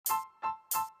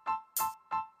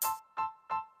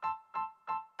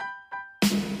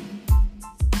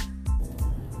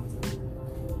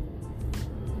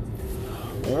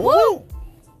Woo!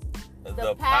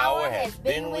 The power has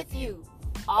been with you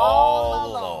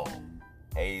all along.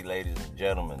 Hey, ladies and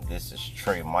gentlemen, this is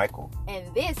Trey Michael.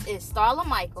 And this is Starla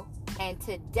Michael. And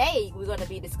today we're going to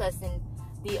be discussing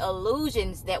the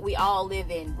illusions that we all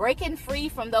live in. Breaking free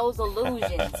from those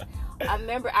illusions.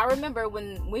 I remember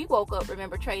when we woke up,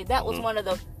 Trey, that was one of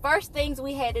the first things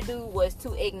we had to do was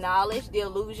to acknowledge the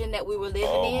illusion that we were living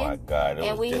in. Oh my God.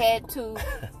 And we had to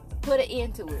put an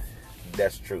end to it.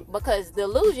 That's true. Because the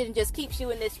illusion just keeps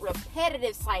you in this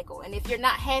repetitive cycle. And if you're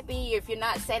not happy, if you're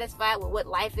not satisfied with what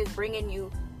life is bringing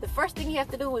you, the first thing you have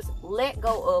to do is let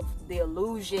go of the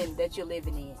illusion that you're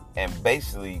living in. And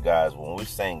basically, you guys, when we're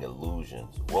saying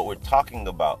illusions, what we're talking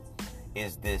about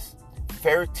is this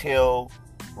fairy tale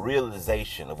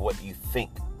realization of what you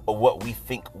think or what we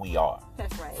think we are.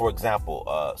 That's right. For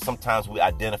example, sometimes we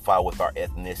identify with our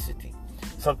ethnicity.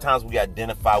 Sometimes we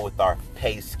identify with our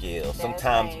pay scale.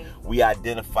 Sometimes we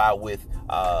identify with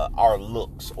our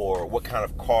looks or what kind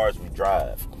of cars we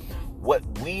drive. What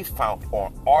we found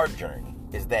on our journey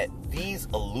is that these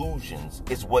illusions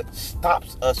is what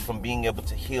stops us from being able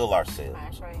to heal ourselves.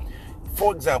 That's right.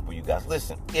 For example, you guys,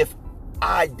 listen, if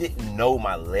I didn't know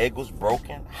my leg was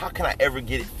broken, how can I ever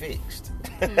get it fixed?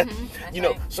 Right.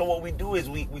 So what we do is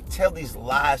we tell these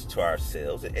lies to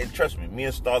ourselves. And trust me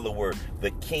and Starla were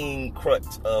the king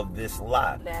crux of this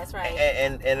lie. That's right.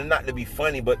 And not to be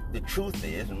funny, but the truth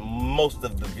is most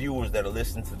of the viewers that are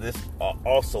listening to this are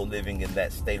also living in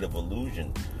that state of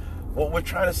illusion. What we're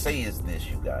trying to say is this,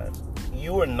 you guys.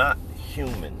 You are not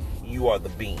human. You are the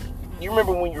being. You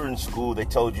remember when you were in school, they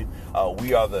told you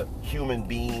we are the human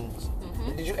beings?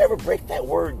 Did you ever break that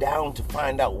word down to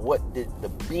find out what did the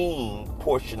being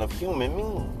portion of human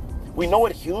mean? We know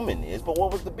what human is, but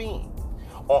what was the being?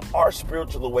 On our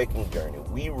spiritual awakening journey,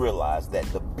 we realized that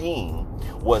the being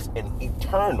was an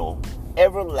eternal,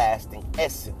 everlasting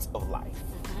essence of life.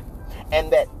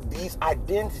 And that these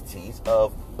identities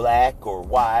of black or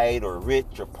white or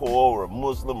rich or poor or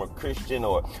Muslim or Christian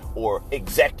or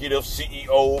executive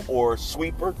CEO or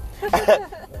sweeper,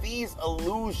 these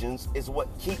illusions is what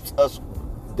keeps us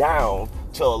down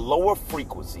to a lower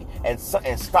frequency and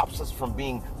stops us from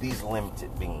being these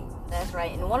limited beings. That's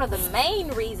right. And one of the main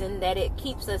reasons that it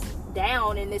keeps us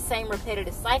down in this same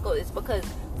repetitive cycle is because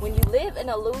when you live an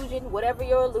illusion, whatever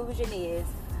your illusion is,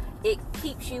 it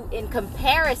keeps you in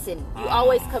comparison. You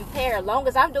always compare. Long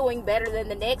as I'm doing better than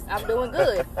the next, I'm doing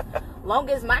good. Long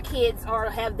as my kids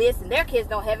have this and their kids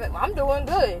don't have it, I'm doing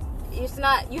good. It's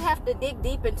not, you have to dig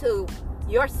deep into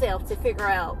yourself to figure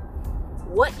out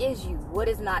what is you, what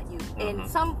is not you. And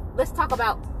let's talk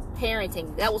about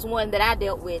parenting. That was one that I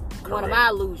dealt with. Correct. One of my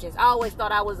illusions. I always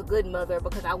thought I was a good mother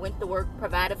because I went to work,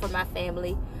 provided for my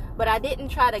family. But I didn't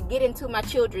try to get into my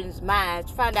children's minds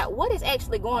to find out what is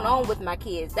actually going on with my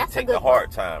kids. That's take a good the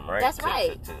hard time, right? That's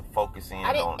right. To focus in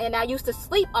on. And I used to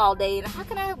sleep all day. And how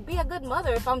can I be a good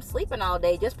mother if I'm sleeping all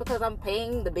day just because I'm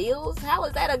paying the bills? How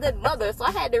is that a good mother? So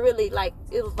I had to really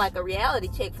it was like a reality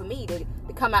check for me to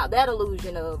come out that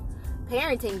illusion of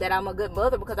parenting that I'm a good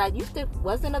mother because I used to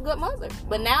wasn't a good mother,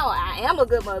 but now I am a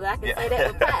good mother. I can say that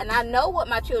with pride, and I know what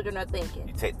my children are thinking.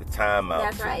 You take the time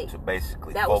out to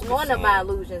basically that focus was one of my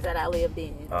illusions that I lived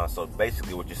in. So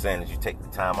basically what you're saying is you take the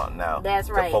time out now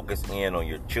to focus in on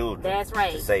your children. That's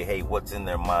right. To say, hey, what's in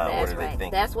their mind? What are they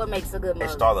thinking? That's what makes a good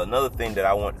mother. And Starla, another thing that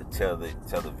I wanted to tell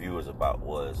the viewers about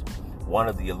was one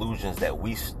of the illusions that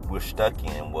we were stuck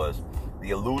in was the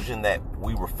illusion that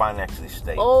we were financially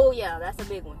stable. Oh yeah, that's a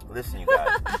big one. Listen, you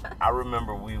guys, I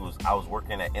remember I was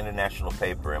working at International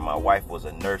Paper, and my wife was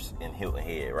a nurse in Hilton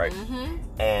Head, right?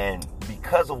 And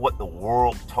because of what the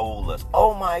world told us,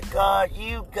 oh my God,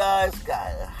 you guys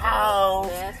got a house.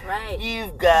 That's right.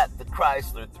 You've got the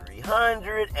Chrysler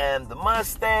 300 and the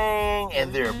Mustang,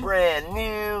 and they're brand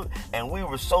new. And we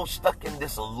were so stuck in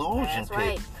this illusion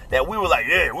pit that we were like,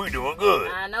 yeah, we're doing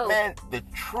good. I know. Man, the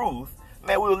truth.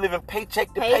 Man, we were living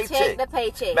paycheck to paycheck.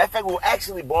 Matter of fact, we were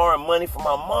actually borrowing money from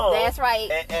my mom. That's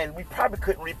right. And we probably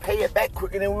couldn't repay it back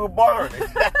quicker than we were borrowing it.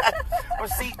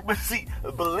 but see,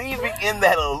 believing in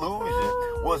that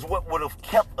illusion was what would have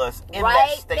kept us in that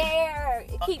state. Right there.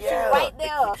 It keeps you right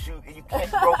there. It keeps you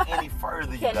can't grow any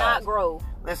further, you guys. Cannot grow.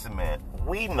 Listen, man,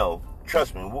 we know.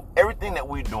 Trust me, everything that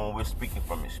we're doing, we're speaking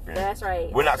from experience. That's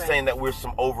right. We're not saying that we're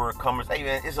some overcomers. Hey,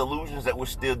 man, it's illusions that we're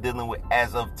still dealing with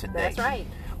as of today. That's right.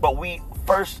 But we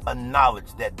first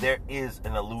acknowledge that there is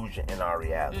an illusion in our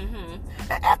reality.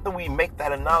 And after we make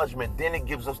that acknowledgement, then it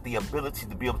gives us the ability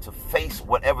to be able to face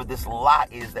whatever this lie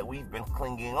is that we've been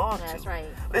clinging on to. That's right.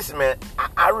 Listen, man,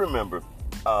 I remember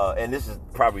and this is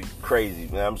probably crazy,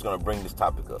 man. I'm just going to bring this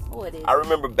topic up. What is I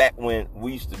remember back when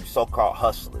we used to be so-called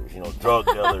hustlers, drug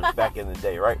dealers back in the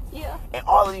day, right? Yeah. And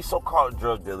all of these so-called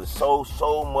drug dealers sold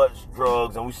so much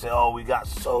drugs, and we say, oh, we got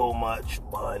so much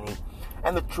money.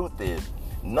 And the truth is,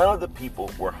 none of the people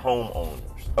were homeowners,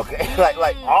 okay?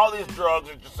 like all these drugs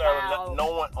are just selling. Wow.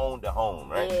 No one owned a home,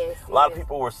 right? Yes, a lot of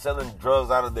people were selling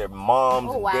drugs out of their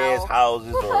moms and wow. dad's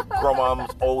houses or grandma's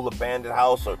old abandoned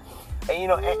house, and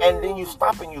then you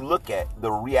stop and you look at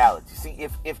the reality. See,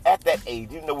 if at that age,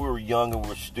 even though we were young and we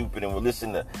were stupid and we're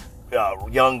listening to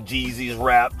Young Jeezy's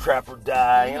rap, Trap or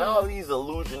Die, and all these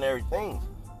illusionary things,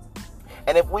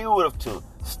 and if we would have to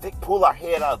pull our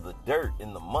head out of the dirt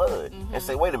in the mud and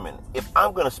say, wait a minute, if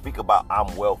I'm going to speak about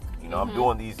I'm wealthy, I'm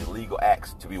doing these illegal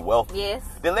acts to be wealthy, yes,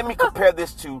 then let me compare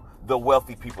this to the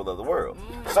wealthy people of the world.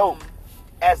 So,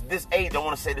 as this age, I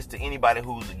want to say this to anybody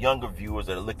who's younger viewers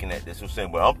that are looking at this, who's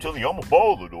saying, well, I'm telling you, I'm a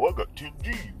baller, though. I got 10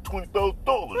 G,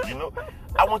 $20,000,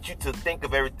 I want you to think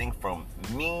of everything from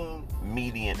mean,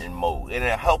 median, and mode. And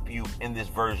it'll help you in this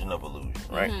version of illusion,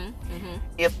 right?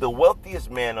 If the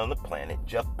wealthiest man on the planet,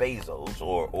 Jeff Bezos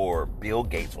or Bill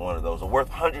Gates, one of those, are worth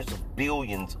hundreds of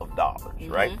billions of dollars,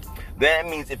 right? That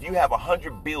means if you have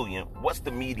 100 billion, what's the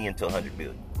median to 100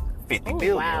 billion? 50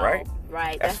 billion, wow. right?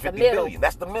 Right. That's 50 the middle. billion.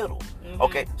 That's the middle.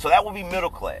 Okay, so that would be middle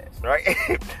class, right?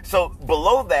 So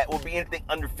below that would be anything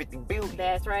under 50 billion.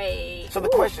 That's right. So the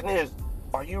question is,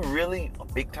 are you really a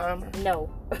big timer?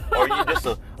 No. Or are you just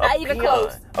a Not even peon?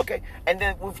 close. Okay, and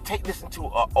then we take this into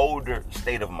an older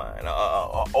state of mind,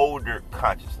 an older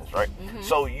consciousness, right?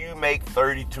 So you make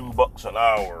 $32 an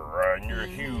hour, right? And you're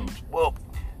huge. Well,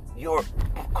 your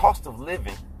cost of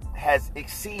living has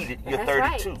exceeded your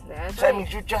That's 32. Right. That's so that right.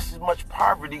 means you're just as much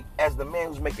poverty as the man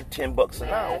who's making $10 an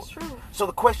hour. That's true. So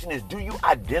the question is, do you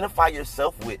identify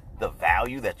yourself with the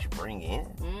value that you bring in?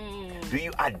 Do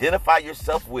you identify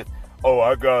yourself with, oh,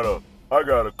 I got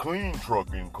a clean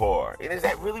trucking car? And is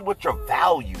that really what your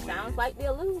value is? Sounds like the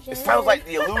illusion. It sounds like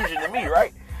the illusion to me,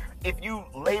 right? If you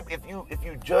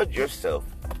judge yourself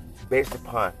based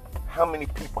upon how many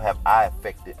people have I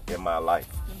affected in my life,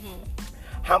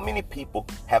 how many people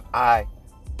have I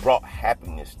brought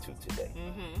happiness to today?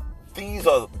 These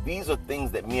are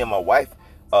things that me and my wife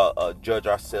judge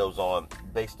ourselves on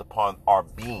based upon our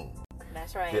being.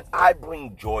 That's right. Did I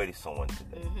bring joy to someone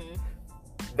today?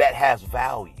 That has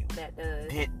value. That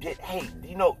does.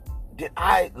 Did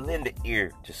I lend an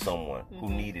ear to someone who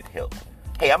needed help?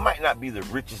 Hey, I might not be the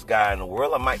richest guy in the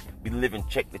world. I might be living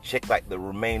check to check like the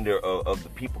remainder of the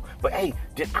people. But hey,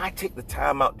 did I take the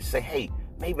time out to say, hey,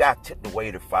 maybe I tipped the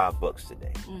waiter $5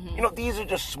 today? These are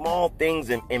just small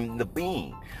things in the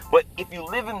being. But if you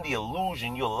live in the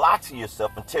illusion, you'll lie to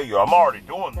yourself and tell you, I'm already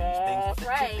doing these things. But the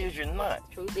truth is you're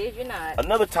not. Truth is you're not.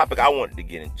 Another topic I wanted to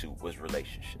get into was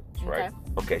relationships, right?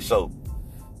 Okay, so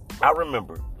I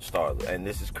remember, Starla, and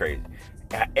this is crazy.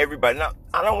 Everybody, now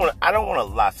I don't want to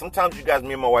lie. Sometimes you guys,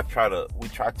 me and my wife, try to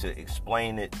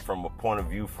explain it from a point of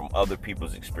view from other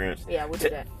people's experience. Yeah, we do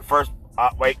that. First,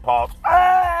 wait, pause.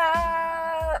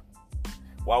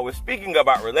 While we're speaking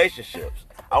about relationships,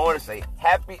 I want to say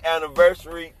happy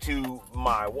anniversary to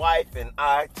my wife and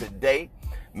I. Today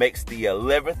makes the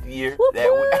 11th year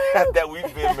that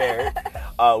we've been married.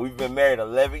 We've been married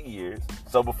 11 years.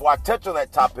 So before I touch on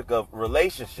that topic of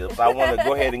relationships, I want to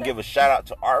go ahead and give a shout out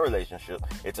to our relationship.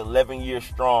 It's 11 years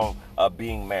strong of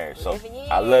being married. So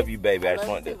I love you, baby. I just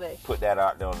wanted to put that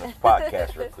out there on this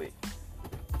podcast real quick.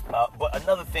 But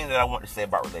another thing that I want to say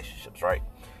about relationships, right?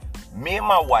 Me and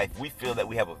my wife, we feel that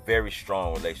we have a very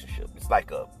strong relationship. It's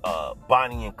like a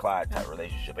Bonnie and Clyde type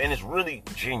relationship, and it's really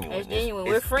genuine. It's genuine.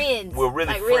 We're friends. We're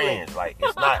really friends. Like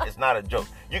it's not a joke.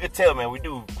 You can tell, man. We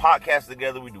do podcasts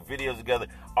together. We do videos together.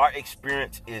 Our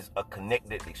experience is a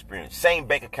connected experience. Same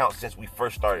bank account since we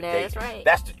first started dating. That's right.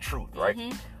 That's the truth, right?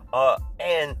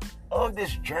 And on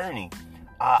this journey,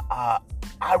 I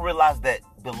realized that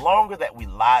the longer that we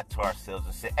lied to ourselves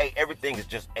and said, hey, everything is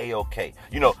just A-okay.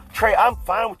 Trey, I'm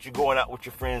fine with you going out with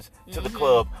your friends to the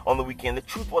club on the weekend. The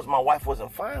truth was my wife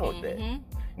wasn't fine with that.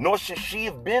 Nor should she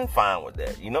have been fine with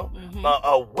that,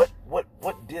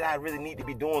 What did I really need to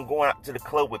be doing going out to the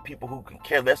club with people who can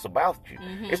care less about you?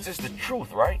 It's just the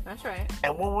truth, right? That's right.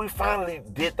 And when we finally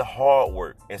did the hard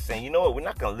work and saying, you know what, we're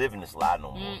not going to live in this lie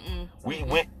no more. We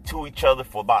went to each other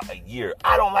for about a year.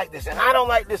 I don't like this, and I don't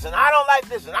like this, and I don't like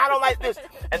this, and I don't like this.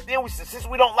 And then we said, since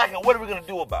we don't like it, what are we going to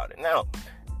do about it? Now,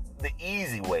 the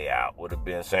easy way out would have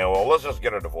been saying, well, let's just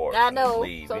get a divorce. I know. And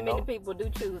leave, so many people do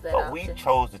choose that But option. we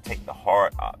chose to take the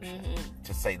hard option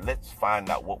to say, let's find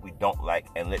out what we don't like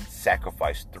and let's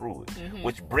sacrifice through it.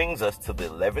 Which brings us to the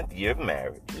 11th year of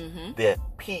marriage, the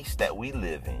peace that we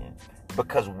live in,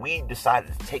 because we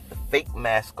decided to take the fake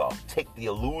mask off, take the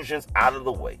illusions out of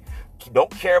the way.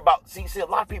 Don't care about, see, a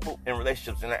lot of people in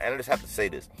relationships, and I just have to say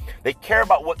this, they care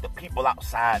about what the people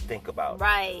outside think about.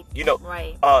 Right. You know,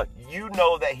 right. You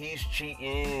know that he's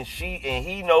cheating, and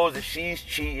he knows that she's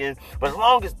cheating, but as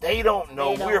long as they don't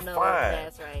know, we're fine.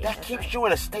 That's right. That keeps you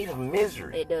in a state of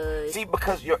misery. It does. See,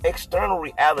 because your external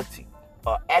reality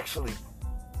actually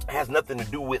has nothing to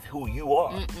do with who you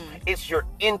are. It's your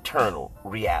internal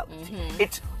reality.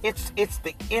 It's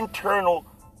the internal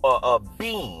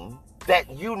being that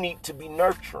you need to be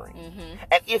nurturing.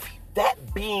 And if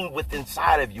that being within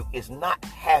inside of you is not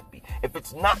happy, if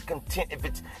it's not content, if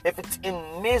it's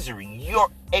in misery, your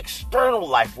external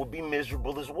life will be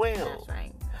miserable as well. That's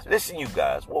right. Listen, you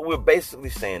guys, what we're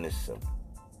basically saying is simple.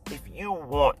 If you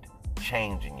want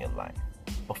change in your life,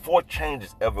 before change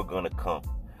is ever going to come,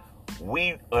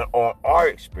 on our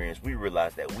experience, we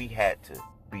realized that we had to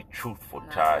be truthful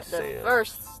to ourselves. The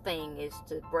first thing is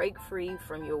to break free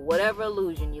from your whatever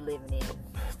illusion you're living in.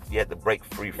 You have to break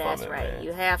free from it, That's right. man.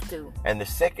 You have to. And the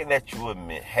second that you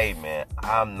admit, hey, man,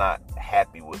 I'm not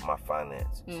happy with my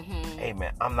finances. Hey,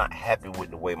 man, I'm not happy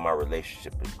with the way my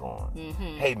relationship is going.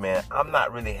 Hey, man, I'm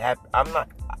not really happy. I'm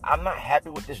not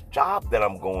happy with this job that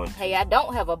I'm going to. Hey, I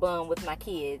don't have a bond with my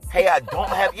kids. Hey, I don't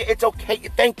have. Yeah, it's okay.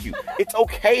 Thank you. It's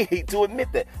okay to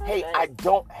admit that. Hey, I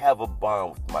don't have a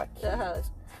bond with my kids.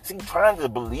 See, trying to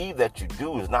believe that you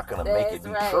do is not going to make it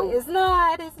be true. It's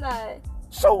not.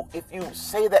 So if you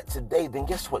say that today, then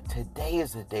guess what? Today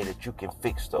is the day that you can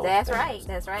fix those things.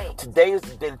 That's right. Today is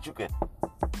the day that you can,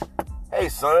 hey,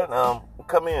 son,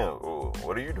 come in. Ooh,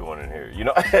 what are you doing in here? You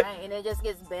know? Right, and it just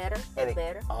gets better and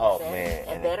better. Oh, better, man.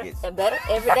 And better and better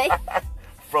every day.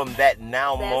 From that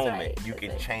now That's moment, right. you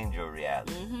can change your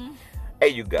reality. Mm-hmm. Hey,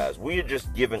 you guys, we are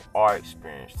just giving our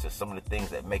experience to some of the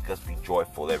things that make us be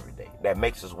joyful every day. That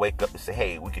makes us wake up and say,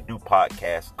 hey, we can do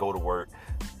podcasts, go to work,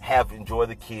 enjoy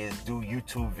the kids, do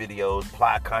YouTube videos,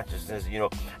 apply consciousness,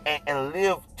 and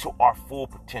live to our full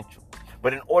potential.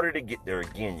 But in order to get there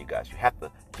again, you guys, you have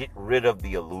to get rid of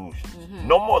the illusions. Mm-hmm.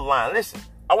 No more lying. Listen,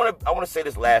 I want to say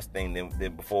this last thing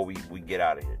then before we get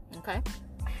out of here. Okay.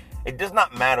 It does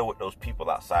not matter what those people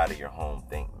outside of your home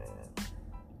think, man.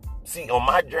 See, on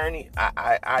my journey,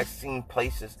 I seen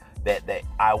places that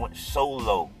I went so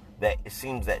low that it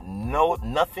seems that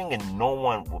nothing and no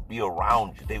one would be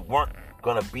around you. They weren't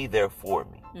gonna be there for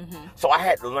me. Mm-hmm. So I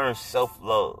had to learn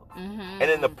self-love. Mm-hmm. And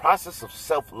in the process of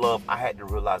self-love, I had to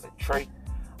realize that, Trey,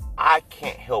 I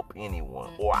can't help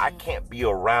anyone, or I can't be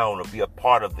around or be a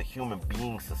part of the human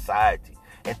being society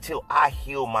until I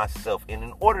heal myself. And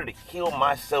in order to heal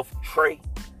myself, Trey,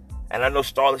 and I know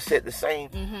Starla said the same,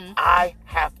 mm-hmm. I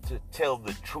have to tell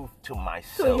the truth to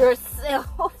myself. To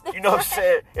yourself. You know what I'm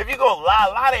saying? If you're going to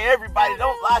lie to everybody,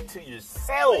 don't lie to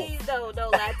yourself. Please don't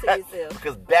lie to yourself.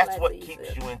 Because that's what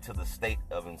keeps you into the state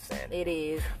of insanity. It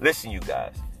is. Listen, you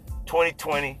guys.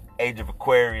 2020, age of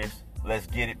Aquarius. Let's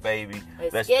get it, baby.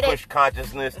 Let's push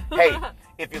consciousness. Hey,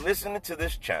 if you're listening to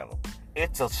this channel,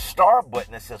 it's a star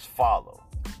button that says follow.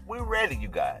 We're ready, you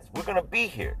guys. We're going to be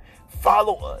here.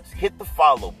 Follow us. Hit the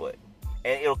follow button,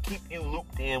 and it'll keep you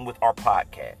looped in with our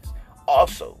podcast.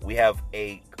 Also, we have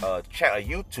a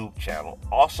YouTube channel,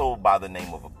 also by the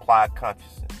name of Applied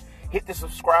Consciousness. Hit the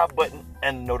subscribe button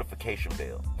and the notification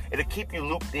bell. It'll keep you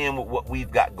looped in with what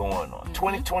we've got going on. Mm-hmm.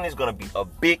 2020 is going to be a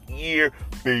big year,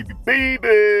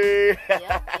 baby.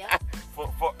 Yep.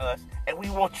 for us. And we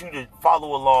want you to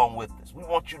follow along with us. We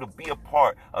want you to be a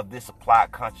part of this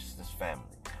Applied Consciousness family.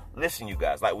 Listen, you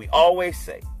guys, like we always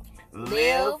say,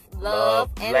 live, love,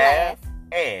 laugh,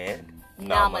 and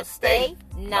namaste,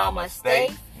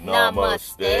 namaste,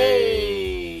 namaste.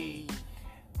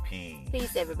 Peace.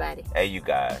 Peace, everybody. Hey, you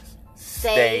guys,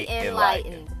 stay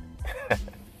enlightened.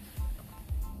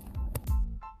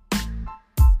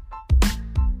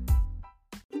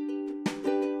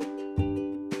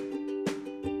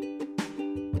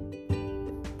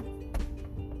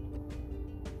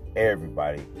 Hey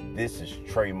everybody, this is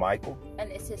Trey Michael. And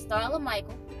this is Starla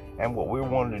Michael. And what we're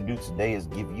wanting to do today is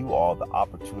give you all the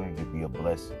opportunity to be a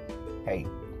blessing. Hey,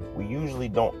 we usually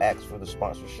don't ask for the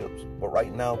sponsorships, but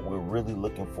right now we're really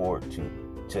looking forward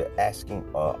to asking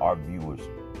our viewers,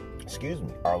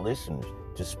 our listeners,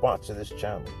 to sponsor this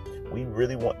channel. We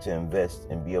really want to invest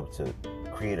and be able to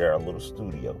create our little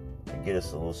studio and get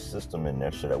us a little system in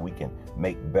there so that we can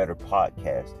make better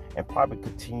podcasts and probably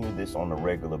continue this on a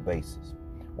regular basis.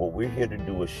 What we're here to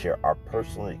do is share our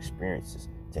personal experiences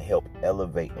to help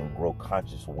elevate and grow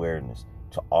conscious awareness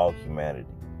to all humanity.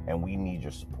 and we need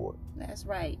your support. That's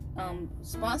right.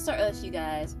 Sponsor us, you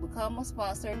guys. Become a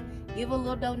sponsor. Give a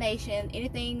little donation.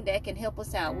 Anything that can help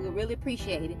us out, we really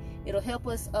appreciate it. It'll help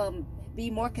us be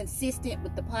more consistent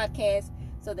with the podcast,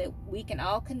 so that we can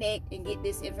all connect and get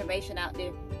this information out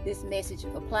there. This message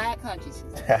of applied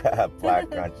consciousness.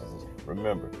 Applied consciousness.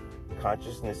 Remember,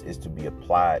 consciousness is to be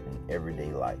applied in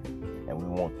everyday life. And we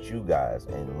want you guys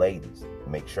and ladies,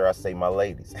 make sure I say my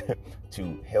ladies,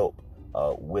 to help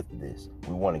with this.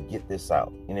 We want to get this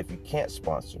out. And if you can't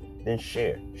sponsor, then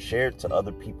share. Share it to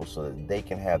other people so that they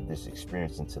can have this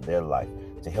experience into their life,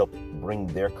 to help bring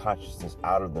their consciousness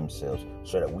out of themselves,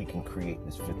 so that we can create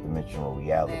this fifth dimensional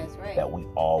reality that we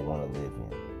all want to live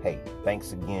in. Hey,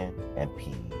 thanks again, and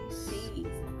peace.